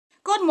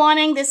Good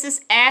morning. This is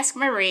Ask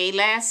Marie.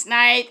 Last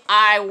night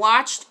I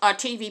watched a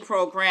TV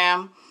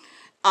program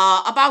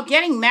about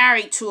getting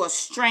married to a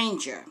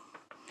stranger.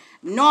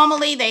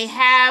 Normally they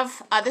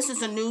have, this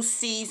is a new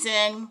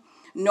season.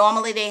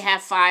 Normally they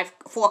have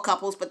four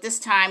couples, but this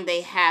time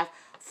they have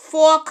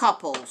four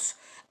couples.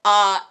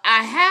 I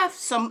have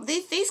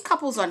these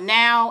couples are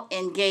now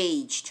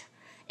engaged.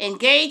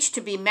 Engaged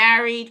to be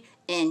married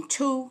in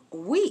 2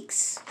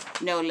 weeks,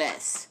 no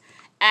less.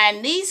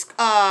 And these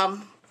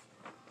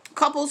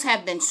couples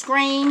have been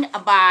screened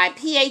by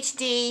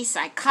PhD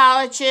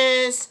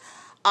psychologists,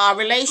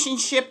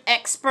 relationship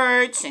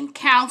experts, and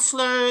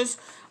counselors.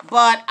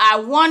 But I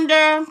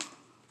wonder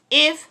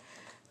if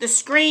the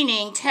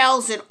screening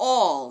tells it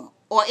all,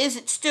 or is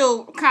it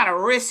still kind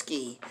of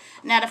risky?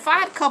 Now, the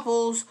 5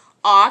 couples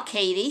are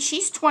Katie.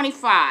 She's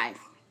 25,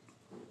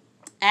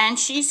 and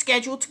she's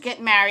scheduled to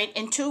get married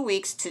in 2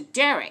 weeks to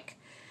Derek.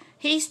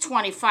 He's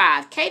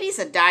 25. Katie's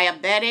a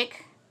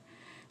diabetic.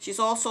 She's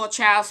also a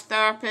child's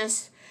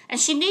therapist, and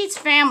she needs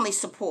family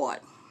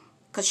support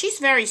because she's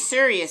very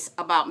serious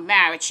about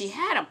marriage. She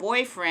had a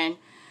boyfriend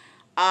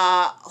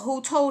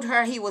who told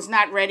her he was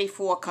not ready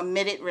for a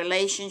committed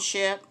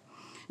relationship.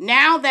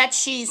 Now that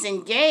she's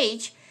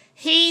engaged,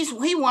 he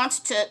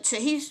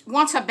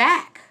wants her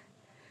back.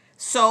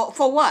 So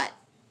for what?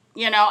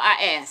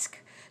 I ask.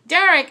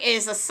 Derek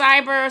is a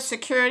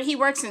cybersecurity. He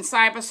works in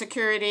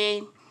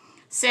cybersecurity.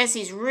 Says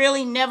he's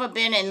really never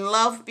been in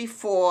love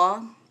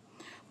before.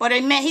 But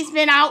he's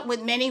been out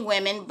with many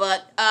women,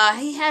 but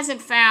he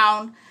hasn't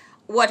found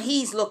what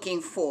he's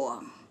looking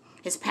for.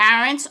 His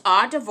parents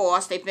are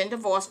divorced. They've been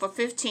divorced for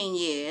 15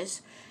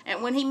 years.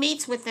 And when he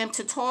meets with them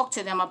to talk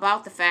to them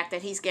about the fact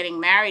that he's getting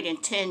married in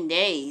 10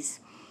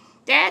 days,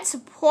 Dad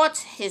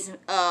supports his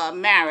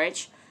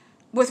marriage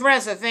with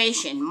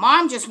reservation.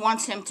 Mom just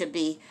wants him to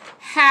be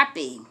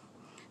happy.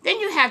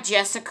 Then you have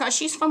Jessica.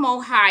 She's from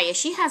Ohio.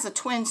 She has a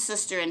twin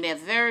sister, and they're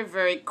very,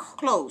 very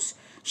close.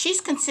 She's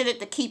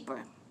considered the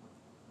keeper.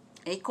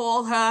 They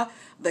call her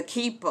the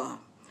keeper.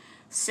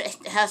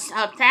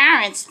 Her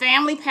parents,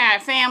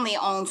 family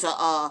owns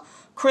a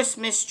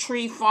Christmas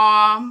tree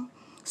farm.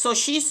 So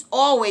she's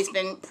always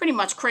been pretty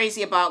much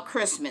crazy about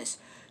Christmas.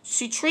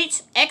 She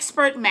treats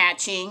expert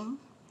matching.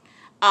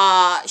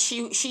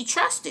 She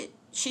trusts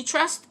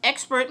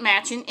expert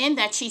matching in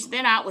that she's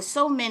been out with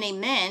so many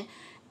men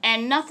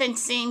and nothing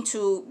seemed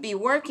to be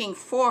working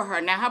for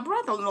her. Now, her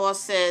brother-in-law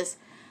says,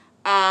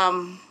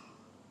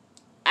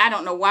 I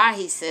don't know why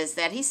he says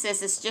that. He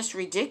says it's just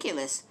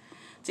ridiculous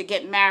to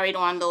get married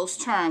on those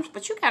terms.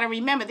 But you got to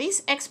remember,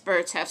 these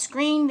experts have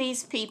screened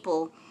these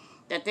people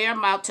that they're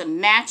about to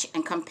match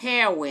and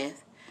compare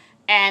with.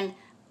 And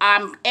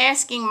I'm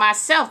asking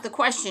myself the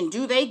question,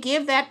 do they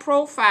give that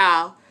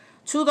profile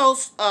to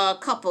those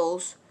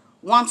couples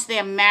once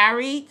they're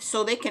married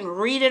so they can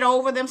read it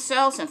over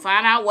themselves and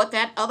find out what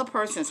that other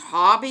person's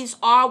hobbies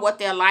are, what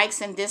their likes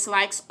and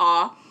dislikes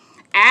are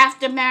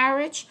after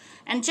marriage?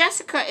 And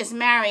Jessica is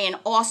marrying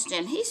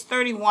Austin. He's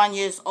 31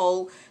 years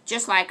old,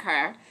 just like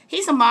her.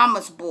 He's a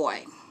mama's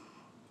boy.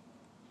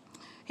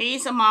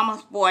 He's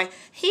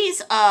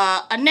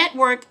a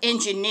network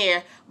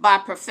engineer by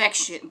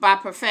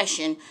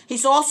profession.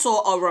 He's also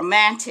a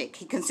romantic.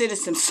 He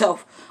considers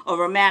himself a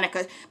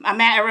romantic.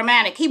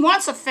 He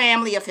wants a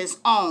family of his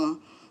own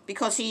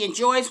because he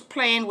enjoys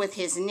playing with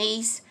his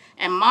niece.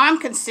 And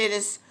mom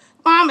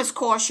is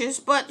cautious,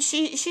 but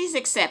she's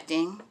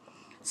accepting.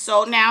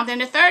 So now then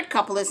the third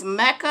couple is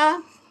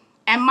Mecca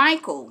and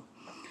Michael.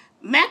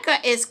 Mecca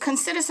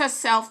considers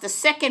herself the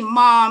second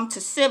mom to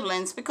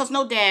siblings because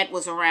no dad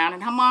was around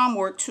and her mom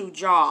worked 2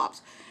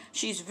 jobs.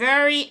 She's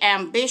very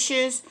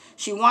ambitious.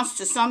 She wants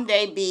to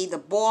someday be the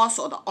boss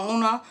or the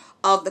owner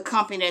of the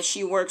company that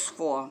she works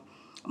for.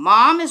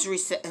 Mom is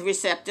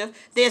receptive.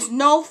 There's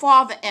no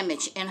father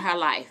image in her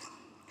life.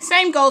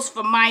 Same goes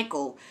for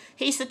Michael.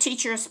 He's a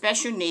teacher of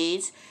special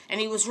needs, and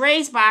he was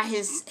raised by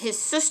his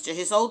sister,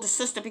 his older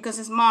sister, because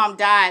his mom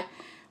died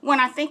when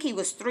I think he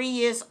was 3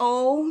 years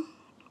old.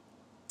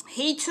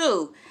 He,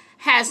 too,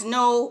 has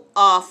no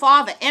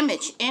father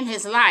image in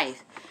his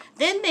life.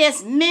 Then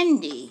there's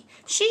Mindy.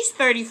 She's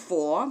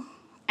 34,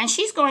 and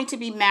she's going to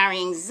be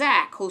marrying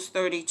Zach, who's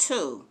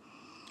 32.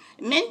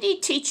 Mindy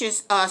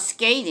teaches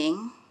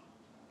skating,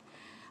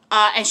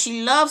 and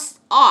she loves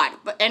art,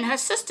 and her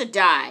sister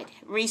died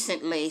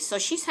recently, so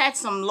she's had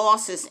some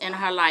losses in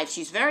her life.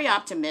 She's very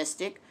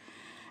optimistic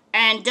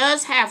and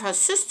does have her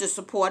sister's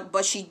support,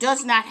 but she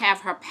does not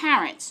have her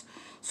parents'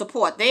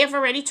 support. They have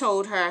already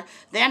told her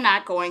they're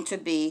not going to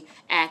be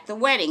at the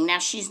wedding. Now,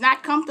 she's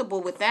not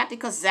comfortable with that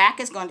because Zach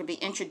is going to be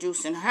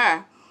introducing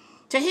her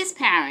to his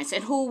parents,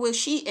 and who will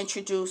she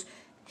introduce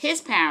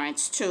his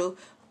parents to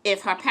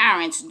if her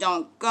parents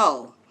don't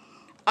go?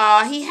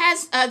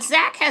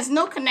 Zach has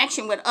no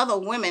connection with other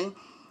women,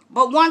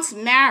 but wants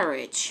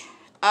marriage,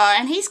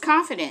 and he's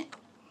confident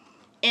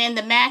in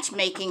the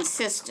matchmaking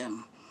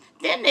system.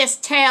 Then there's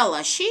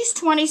Taylor. She's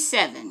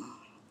 27.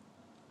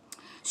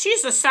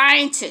 She's a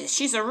scientist.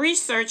 She's a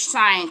research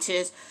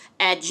scientist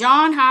at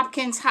Johns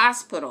Hopkins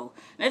Hospital.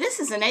 Now, this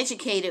is an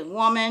educated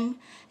woman.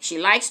 She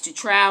likes to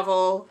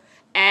travel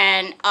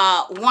and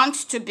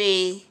wants to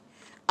be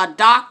a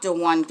doctor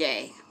one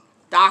day.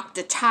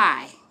 Dr.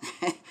 Ty.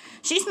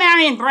 She's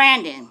marrying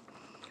Brandon.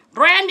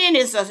 Brandon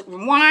is a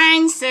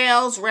wine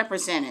sales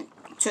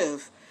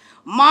representative.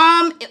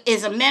 Mom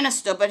is a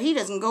minister, but he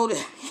doesn't go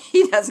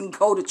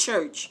to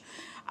church.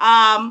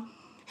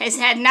 Has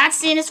had not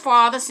seen his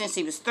father since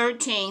he was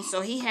 13,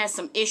 so he has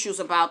some issues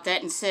about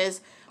that, and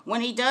says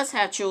when he does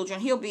have children,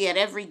 he'll be at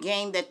every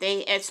game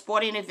at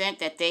sporting event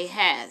that they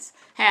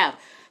have.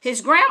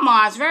 His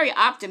grandma is very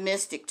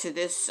optimistic to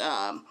this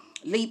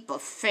leap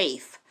of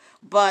faith,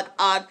 but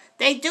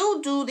they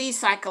do these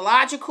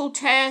psychological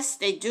tests.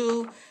 They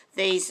do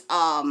these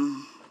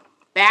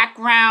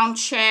background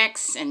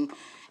checks, and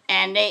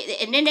then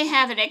they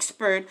have an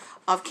expert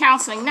of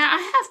counseling. Now,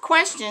 I have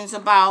questions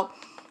about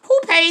who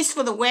pays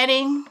for the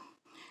wedding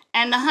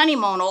and the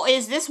honeymoon, or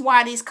is this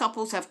why these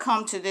couples have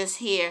come to this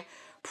here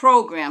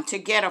program, to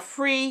get a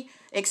free,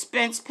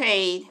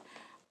 expense-paid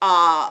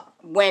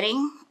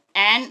wedding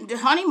and the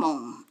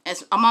honeymoon,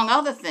 as among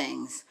other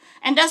things?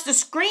 And does the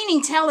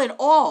screening tell it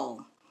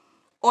all,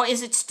 or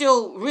is it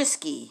still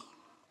risky?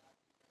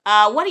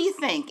 What do you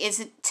think? Is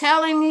it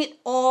telling it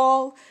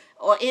all,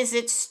 or is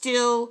it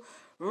still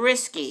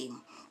risky?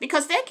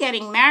 Because they're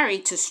getting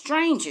married to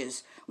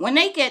strangers. When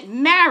they get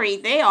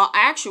married, they are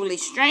actually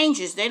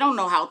strangers. They don't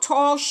know how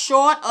tall,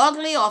 short,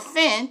 ugly, or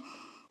thin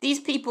these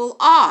people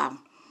are.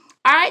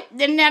 All right,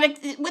 then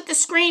with the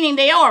screening,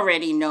 they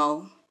already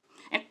know.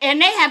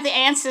 And they have the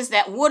answers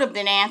that would have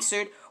been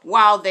answered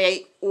while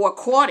they were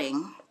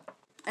courting.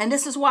 And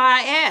this is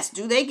why I asked,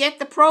 do they get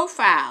the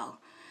profile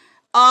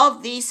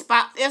of their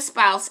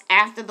spouse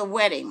after the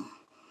wedding?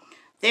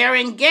 They're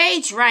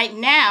engaged right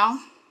now.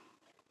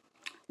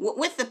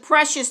 With the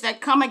pressures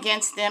that come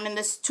against them in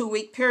this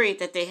 2-week period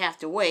that they have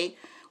to wait,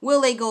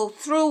 will they go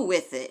through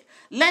with it?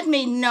 Let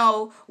me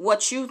know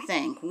what you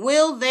think.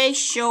 Will they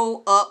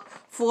show up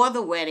for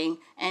the wedding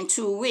in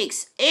 2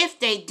 weeks? If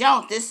they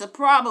don't, this will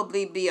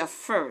probably be a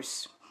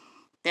first,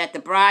 that the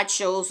bride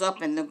shows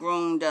up and the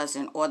groom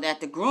doesn't, or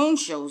that the groom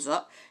shows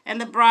up and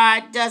the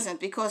bride doesn't,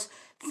 because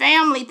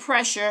family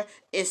pressure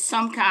is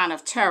some kind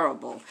of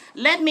terrible.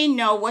 Let me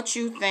know what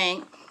you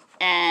think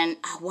and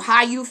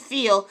how you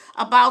feel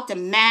about the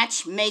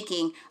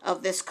matchmaking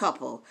of this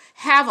couple.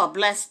 Have a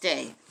blessed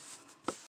day.